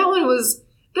 and that one's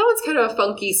kind of a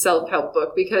funky self-help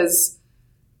book, because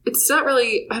it's not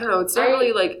really, I don't know, it's not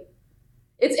really, like...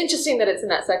 It's interesting that it's in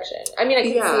that section. I mean, I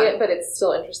can see it, but it's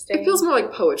still interesting. It feels more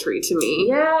like poetry to me.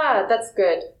 Yeah, that's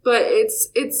good. But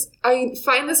I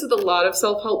find this with a lot of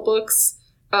self-help books,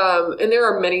 and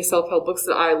there are many self-help books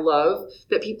that I love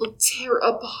that people tear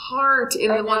apart in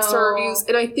the 1-star reviews.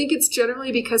 And I think it's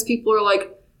generally because people are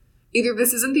like, either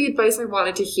this isn't the advice I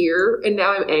wanted to hear, and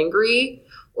now I'm angry,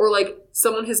 or, like,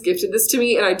 someone has gifted this to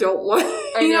me and I don't want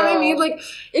it. You know what I mean? Like,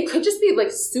 it could just be,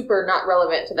 like, super not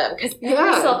relevant to them, because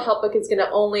every self-help book is going to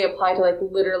only apply to, like,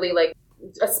 literally, like,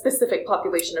 a specific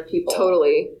population of people.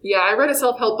 Totally. Yeah, I read a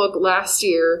self-help book last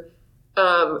year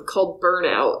called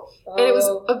Burnout. And it was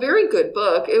a very good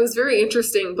book. It was very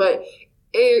interesting, but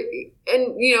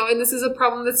and this is a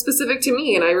problem that's specific to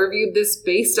me, and I reviewed this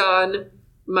based on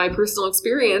my personal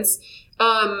experience.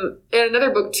 And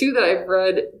another book, too, that I've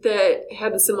read that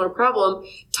had a similar problem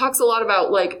talks a lot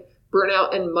about, like,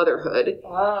 burnout and motherhood.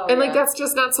 And, like, that's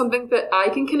just not something that I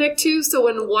can connect to. So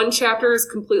when one chapter is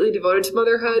completely devoted to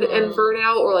motherhood and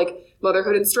burnout, or, like,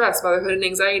 motherhood and stress, motherhood and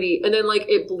anxiety, and then, like,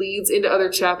 it bleeds into other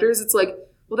chapters, it's like,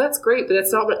 well, that's great, but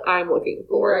that's not what I'm looking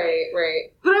for.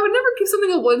 Right. But I would never give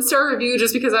something a 1-star review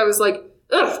just because I was like,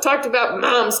 ugh, talked about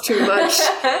moms too much.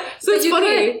 So it's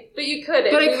funny. But you could.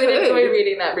 But you would enjoy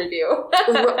reading that review.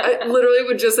 I literally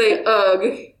would just say, ugh,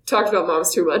 talked about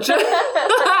moms too much.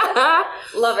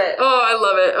 Love it. Oh, I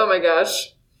love it. Oh my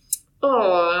gosh.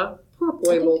 Aw, poor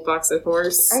boy, Bold Fox and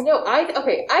Horse. I know.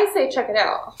 I say check it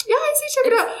out. Yeah, I say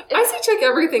check it out. I say check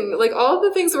everything. Like, all of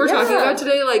the things that we're talking about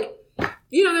today, like,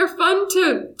 you know, they're fun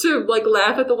to like,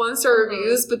 laugh at the 1-star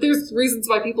reviews, but there's reasons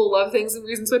why people love things and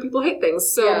reasons why people hate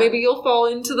things. So maybe you'll fall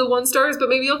into the 1 stars, but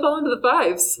maybe you'll fall into the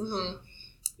 5s. Mm-hmm.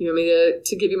 You want me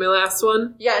to give you my last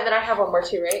one? Yeah, and then I have one more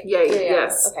too, right? Yeah.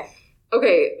 Yes.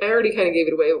 Okay, I already kind of gave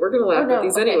it away, but we're going to laugh at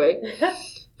these anyway.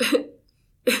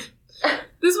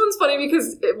 This one's funny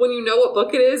because when you know what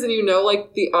book it is and you know,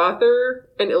 like, the author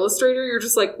and illustrator, you're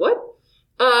just like, what?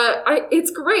 It's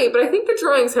great, but I think the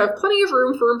drawings have plenty of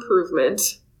room for improvement.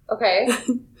 Okay. This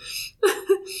one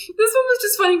was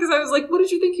just funny because I was like, what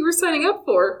did you think you were signing up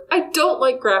for? I don't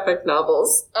like graphic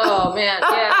novels. Oh, man,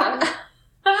 yeah.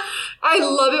 I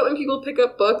love it when people pick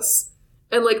up books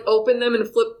and, like, open them and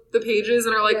flip the pages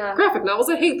and are like, graphic novels,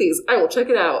 I hate these. I will check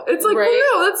it out. It's like, well,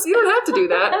 no, you don't have to do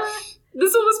that.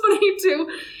 This one was funny,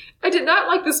 too. I did not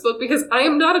like this book because I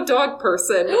am not a dog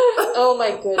person. Oh,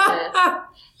 my goodness.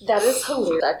 That is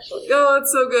hilarious, actually. Oh,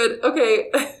 it's so good.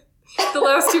 Okay. The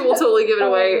last 2 will totally give it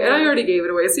away. And I already gave it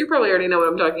away, so you probably already know what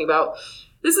I'm talking about.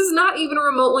 This is not even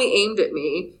remotely aimed at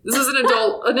me. This is an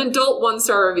adult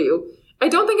 1-star review. I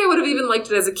don't think I would have even liked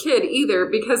it as a kid either,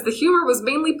 because the humor was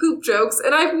mainly poop jokes,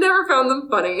 and I've never found them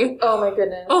funny. Oh my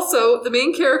goodness. Also, the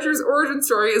main character's origin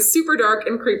story is super dark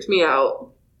and creeped me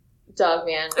out.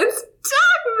 Dogman. It's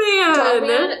Dogman!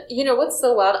 Dogman, you know what's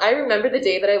so wild? I remember the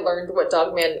day that I learned what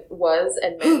Dogman was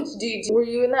and meant. Were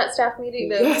you in that staff meeting,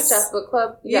 the staff book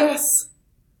club? Yeah. Yes.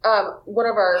 One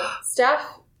of our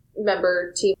staff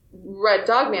member team read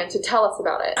Dogman to tell us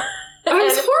about it. I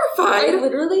was horrified. I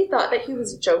literally thought that he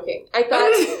was joking. I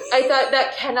thought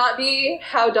that cannot be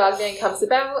how Dogman comes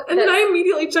about. And then I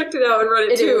immediately checked it out and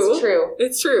read it too. It is true.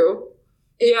 It's true.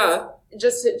 Yeah.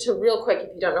 Just to real quick, if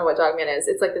you don't know what Dogman is,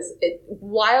 it's like this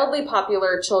wildly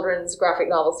popular children's graphic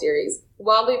novel series.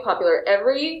 wildly popular.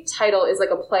 Every title is like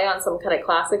a play on some kind of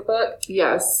classic book.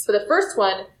 Yes. So the first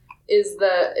one is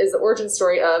the origin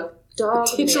story of Dog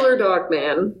Titular Man. Dog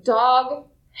Man. Dog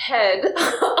head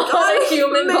on a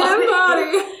human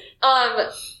body.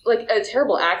 Like a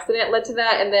terrible accident led to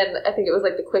that, and then I think it was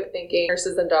like the quick thinking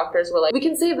nurses and doctors were like, we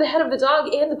can save the head of the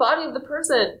dog and the body of the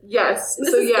person. Yes. This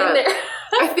So is in there.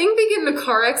 I think they get in a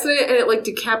car accident and it like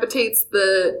decapitates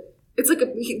the. It's like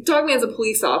Dog Man's a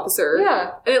police officer.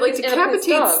 Yeah. And it like And a police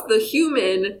decapitates dog. the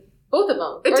human. Both of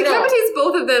them. It Or no. decapitates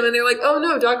both of them, and they're like, "Oh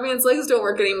no, Dog Man's legs don't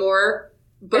work anymore."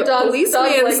 But Dog's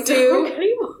policeman's legs don't do. work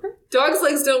anymore. Dog's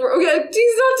legs don't work. Oh yeah,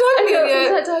 he's not Dog Man He's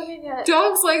yet. not Dog Man yet.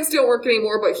 Dog's legs don't work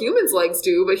anymore, but humans' legs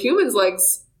do. But humans'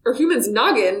 legs, or humans'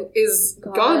 noggin is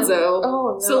God. Gonzo.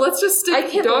 Oh no. So let's just stick I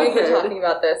can't Dog believe we're Head. talking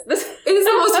about this. It is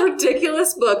the most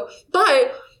ridiculous book,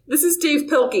 but this is Dave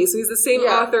Pilkey, so he's the same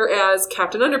Yeah. author as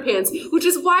Captain Underpants, which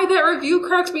is why that review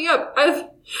cracked me up. I think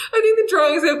the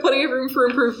drawings have plenty of room for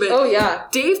improvement. Oh yeah.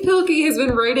 Dave Pilkey has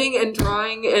been writing and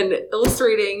drawing and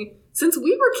illustrating since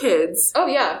we were kids, Oh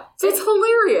yeah. so it's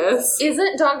hilarious.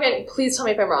 Isn't Dogman, please tell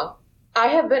me if I'm wrong, I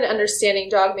have been understanding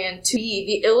Dogman to be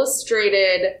the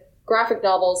illustrated graphic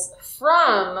novels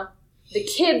from the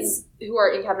kids who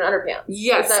are in Captain Underpants.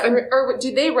 Yes, Is that, or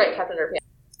do they write Captain Underpants?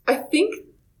 I think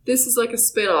this is like a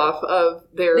spin-off of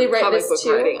their They write comic this book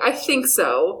too? writing. I think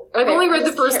so. Okay, I've only I read the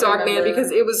just first can't Dog Man remember.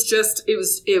 because it was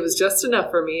just enough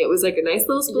for me. It was like a nice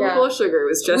little spoonful Yeah. of sugar. It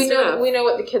was just we enough. know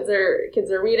what the kids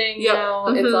are reading Yep. now.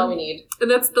 Mhm. It's all we need. And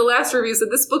that's the last review. So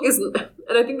this book isn't,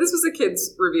 and I think this was a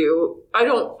kid's review.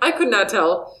 I could not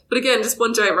tell. But again, just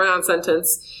one giant run-on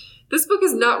sentence. This book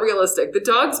is not realistic. The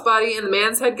dog's body and the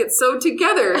man's head get sewed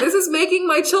together. This is making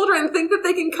my children think that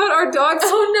they can cut our dog's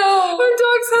Oh no!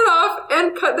 head off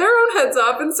and cut their own heads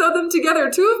off and sew them together.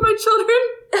 2 of my children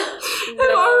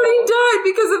have already died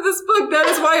because of this book. That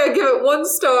is why I give it 1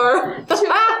 star.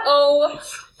 Oh,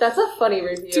 that's a funny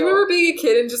review. Do you remember being a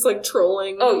kid and just like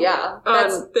trolling? Oh yeah,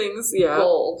 that's on things? Yeah.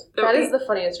 gold. That That would is be- the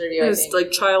funniest review. I It's think.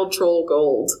 like child troll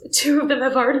gold. 2 of them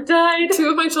have already died. 2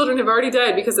 of my children have already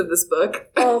died because of this book.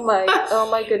 Oh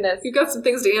my goodness. You've got some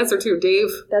things to answer to, Dave.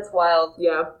 That's wild.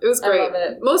 Yeah, it was I great. love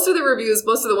it. Most of the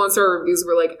 1-star reviews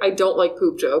were like, I don't like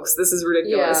poop jokes. This is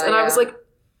ridiculous. Yeah, and I yeah. was like,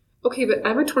 okay, but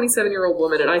I'm a 27-year-old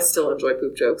woman and I still enjoy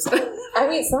poop jokes. I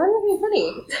mean, some of them are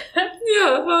funny.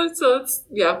 Yeah, so it's,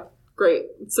 great.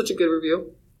 It's such a good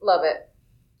review. Love it.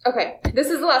 Okay, this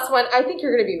is the last one. I think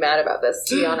you're going to be mad about this,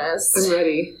 to be honest. I'm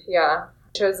ready. Yeah.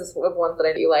 I chose this of ones that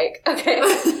I do like. Okay.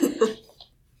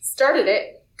 Started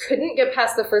it. Couldn't get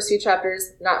past the first few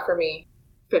chapters. Not for me.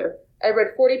 Fair. I read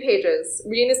 40 pages.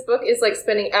 Reading this book is like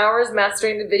spending hours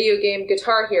mastering the video game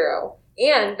Guitar Hero.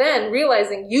 And then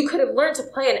realizing you could have learned to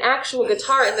play an actual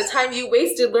guitar in the time you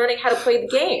wasted learning how to play the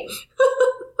game.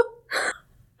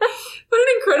 What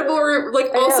an incredible,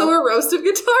 I also know. a roast of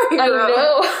Guitar Hero.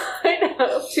 I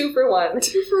know. 2 for 1.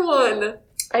 2 for 1.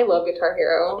 I love Guitar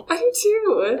Hero. I do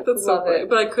too. That's so Love funny. it.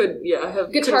 But I could,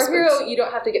 have Guitar could've Hero, spent- you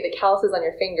don't have to get the calluses on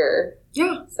your finger.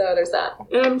 Yeah, So there's that.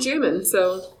 and I'm jamming,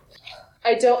 so.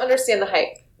 I don't understand the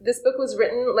hype. This book was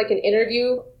written like an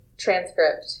interview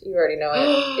transcript. You already know it.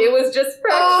 It was just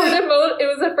fractured. It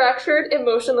was a fractured,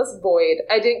 emotionless void.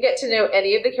 I didn't get to know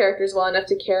any of the characters well enough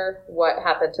to care what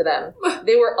happened to them.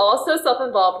 They were all so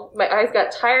self-involved. My eyes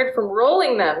got tired from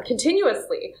rolling them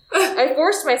continuously. I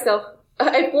forced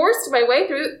my way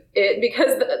through it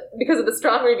because of the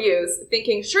strong reviews,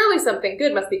 thinking surely something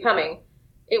good must be coming.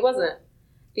 It wasn't.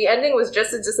 The ending was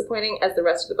just as disappointing as the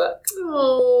rest of the book.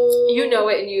 Oh. You know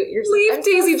it, and you're Leave I'm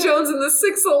so Daisy sorry. Jones and the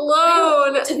Six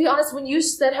alone. To be honest, when you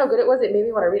said how good it was, it made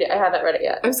me want to read it. I haven't read it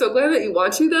yet. I'm so glad that you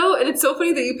want to, though. And it's so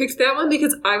funny that you picked that one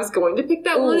because I was going to pick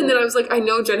that one. And then I was like, I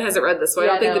know Jen hasn't read this, so I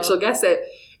Yeah, don't think I that know. she'll guess it.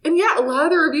 And yeah, a lot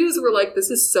of the reviews were like,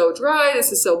 this is so dry.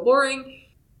 This is so boring.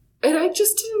 And I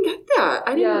just didn't get that.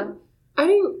 I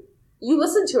didn't. You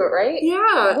listened to it, right?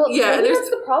 Yeah. Well, yeah. maybe And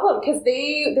that's the problem, because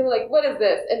they were like, what is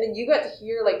this? And then you got to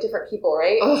hear, like, different people,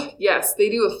 right? oh, yes. They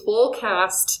do a full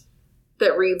cast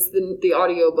that reads the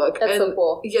audiobook. That's and so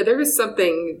cool. Yeah, there is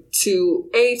something to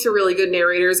really good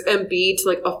narrators, and B, to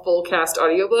like a full cast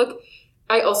audiobook.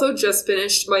 I also just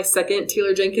finished my second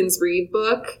Taylor Jenkins Reid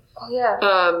book, Oh, yeah.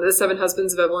 The Seven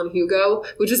Husbands of Evelyn Hugo,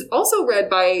 which is also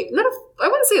read by, I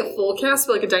wouldn't say a full cast,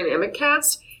 but like a dynamic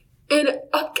cast. And like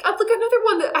another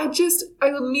one that I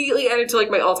immediately added to like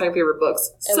my all-time favorite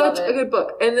books. I love Such it. a good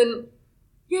book. And then,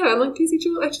 yeah, I'm like Daisy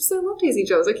Jones. I love Daisy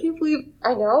Jones. I can't believe.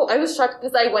 I know. I was shocked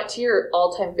because I went to your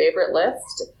all-time favorite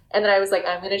list, and then I was like,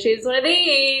 I'm going to choose one of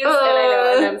these. And I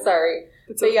know, and I'm sorry.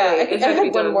 It's But yeah, okay. I think It I had to be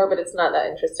had one done. more, but it's not that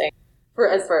interesting. for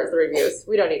as far as the reviews.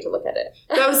 We don't need to look at it.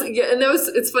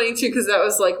 It's funny too, because that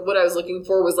was like what I was looking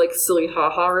for was like silly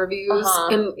haha reviews.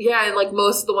 And like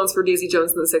most of the ones for Daisy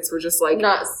Jones and the Six were just like,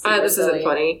 not this isn't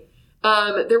funny.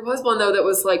 There was one though that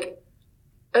was like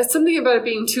something about it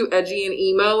being too edgy and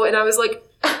emo, and I was like,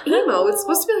 emo? It's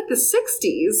supposed to be like the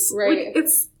 60s. Right. Like,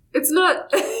 it's not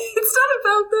it's not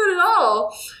about that at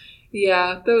all.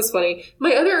 Yeah, that was funny.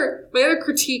 My other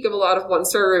critique of a lot of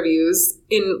 1-star reviews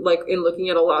in looking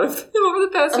at a lot of them over the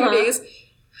past few days,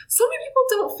 so many people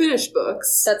don't finish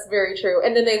books. That's very true.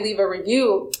 And then they leave a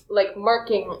review like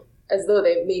marking as though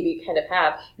they maybe kind of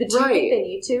have. But do you think they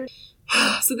need to?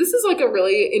 So this is like a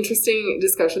really interesting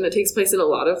discussion that takes place in a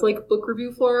lot of like book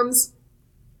review forums.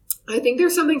 I think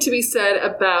there's something to be said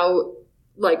about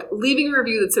like leaving a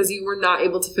review that says you were not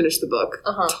able to finish the book.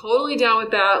 Totally down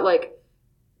with that. Like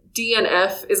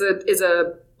DNF is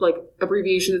a like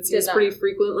abbreviation that's used pretty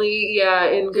frequently. Yeah,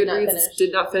 in Goodreads,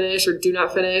 did not finish or do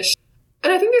not finish.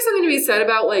 And I think there's something to be said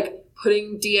about like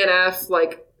putting DNF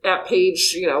like at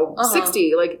page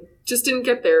 60, like just didn't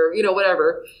get there,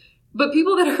 whatever. But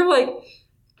people that are like,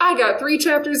 I got 3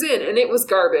 chapters in and it was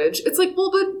garbage. It's like,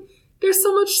 well, but there's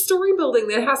so much story building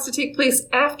that has to take place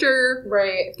after,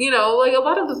 right? Like a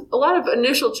lot of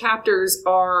initial chapters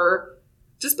are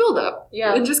just build up,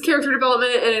 and just character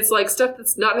development, and it's like stuff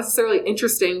that's not necessarily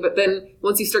interesting. But then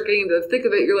once you start getting into the thick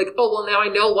of it, you're like, oh well, now I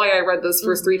know why I read those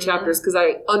first 3 chapters because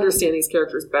I understand these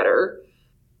characters better.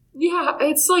 Yeah,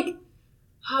 it's like it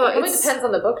really depends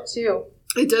on the book too.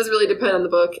 It does really depend on the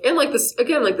book, and like this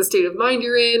again, like the state of mind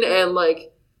you're in, and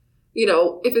like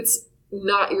if it's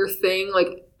not your thing,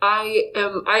 like. I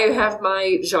have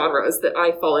my genres that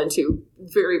I fall into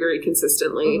very, very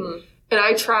consistently. And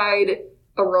I tried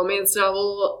a romance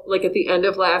novel like at the end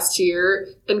of last year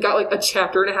and got like a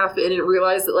chapter and a half in and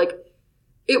realized that like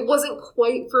it wasn't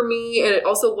quite for me, and it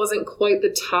also wasn't quite the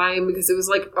time because it was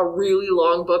like a really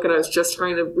long book and I was just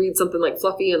trying to read something like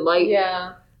fluffy and light.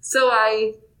 Yeah. So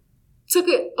I took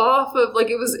it off of, like,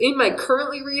 it was in my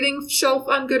currently reading shelf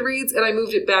on Goodreads, and I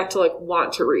moved it back to, like,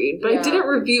 want to read. But I didn't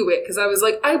review it, because I was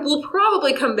like, I will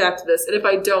probably come back to this, and if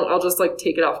I don't, I'll just, like,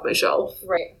 take it off my shelf.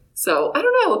 Right. So, I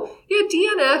don't know. Yeah,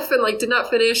 DNF and, like, did not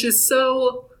finish is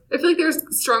so... I feel like there's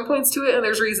strong points to it, and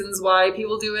there's reasons why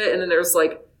people do it, and then there's,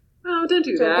 like, oh, don't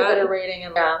do that. Don't give it a rating.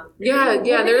 And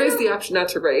Yeah, there is the option not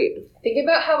to rate. Think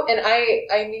about how, and I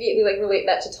immediately, like, relate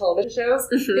that to television shows.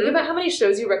 Think about how many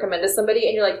shows you recommend to somebody,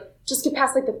 and you're like, just get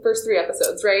past, like, the first 3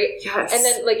 episodes, right? Yes. And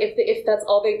then, like, if that's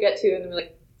all they get to, and they're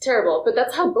like, terrible. But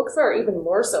that's how books are, even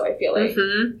more so, I feel like.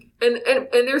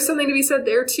 And there's something to be said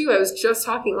there, too. I was just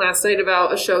talking last night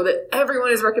about a show that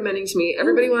everyone is recommending to me.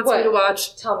 Everybody wants me to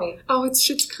watch. Tell me. Oh, it's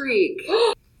Schitt's Creek.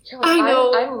 I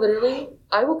know.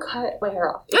 I will cut my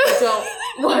hair off if I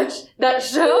don't watch that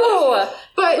show.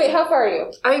 But wait, how far are you?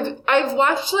 I've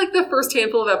watched like the first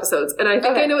handful of episodes, and I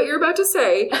think I know what you're about to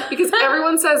say because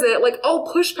everyone says it like, oh,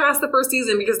 push past the first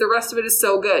season because the rest of it is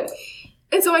so good.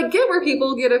 And so I get where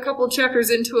people get a couple chapters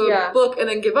into a book and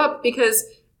then give up, because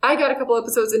I got a couple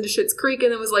episodes into Schitt's Creek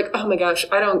and it was like, oh my gosh,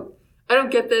 I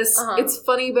don't get this. It's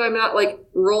funny, but I'm not like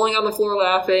rolling on the floor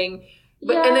laughing.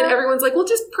 But and then everyone's like, well,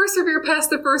 just persevere past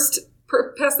the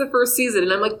first season,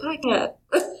 and I'm like, but I can't.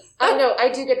 I know, I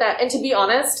do get that. And to be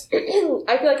honest,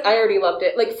 I feel like I already loved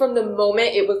it. Like from the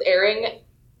moment it was airing,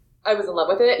 I was in love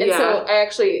with it. And so I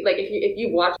actually, like, if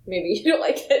you watch, maybe you don't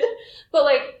like it, but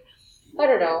like, I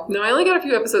don't know. No, I only got a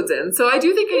few episodes in, so I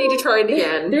do think I need to try it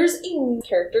again. There's a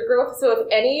character growth, so if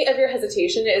any of your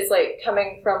hesitation is, like,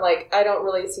 coming from, like, I don't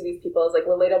really see these people as, like,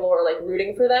 relatable or, like,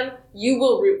 rooting for them, you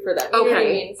will root for them. You know what I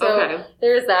mean? So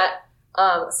there's that.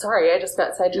 Sorry, I just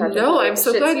got sidetracked. No, I'm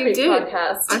so glad you did.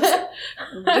 Podcast.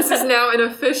 This is now an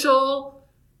official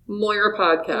Moira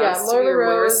podcast. Yeah, Moira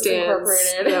Rose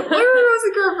Incorporated. Yeah, Moira Rose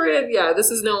Incorporated. Yeah,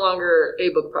 this is no longer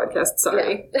a book podcast.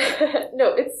 Sorry. Yeah.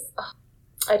 No, it's...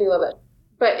 I do love it.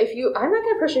 But I'm not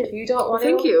going to push you if you don't want to.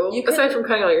 Thank you. Aside from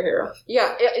cutting all your hair off.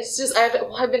 Yeah, it's just, I've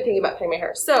been thinking about cutting my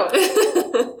hair. So,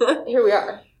 here we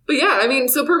are. But yeah, I mean,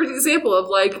 so perfect example of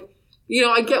like,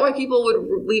 I get why people would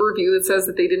leave a review that says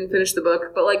that they didn't finish the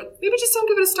book, but like, maybe just don't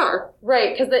give it a star.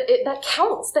 Right, because that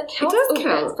counts. That counts. It does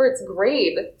count. For its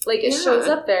grade. Like, it shows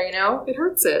up there, It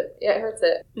hurts it. Yeah, it hurts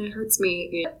it. It hurts me.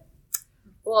 Yeah.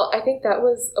 Well, I think that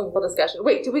was a whole discussion.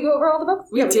 Wait, did we go over all the books?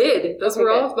 We did. Those were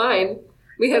all of mine.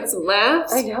 We had some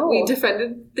laughs. I know. We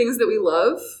defended things that we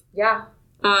love. Yeah.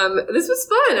 This was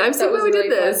fun. I'm so glad we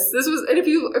did this. Fun. This was, and if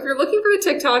you're looking for the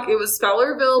TikTok, it was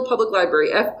Fowlerville Public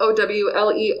Library, Fowlerville,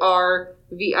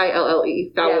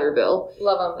 Fowlerville. Yeah.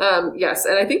 Love them. Yes,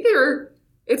 and I think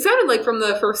it sounded like from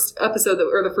the first episode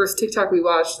or the first TikTok we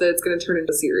watched that it's going to turn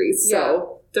into a series. Yeah.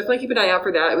 So definitely keep an eye out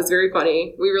for that. It was very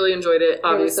funny. We really enjoyed it,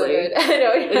 obviously. It was so good. I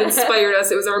know. It inspired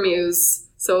us. It was our muse.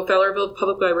 So Fowlerville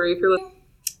Public Library, if you're listening.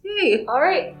 Yay. All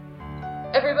right.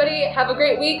 Everybody, have a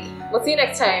great week. We'll see you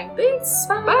next time. Thanks.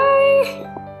 Bye. Bye.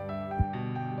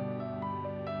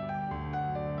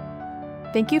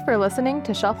 Thank you for listening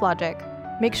to Shelf Logic.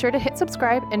 Make sure to hit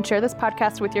subscribe and share this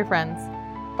podcast with your friends.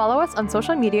 Follow us on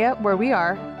social media where we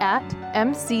are at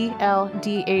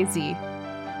MCLDAZ.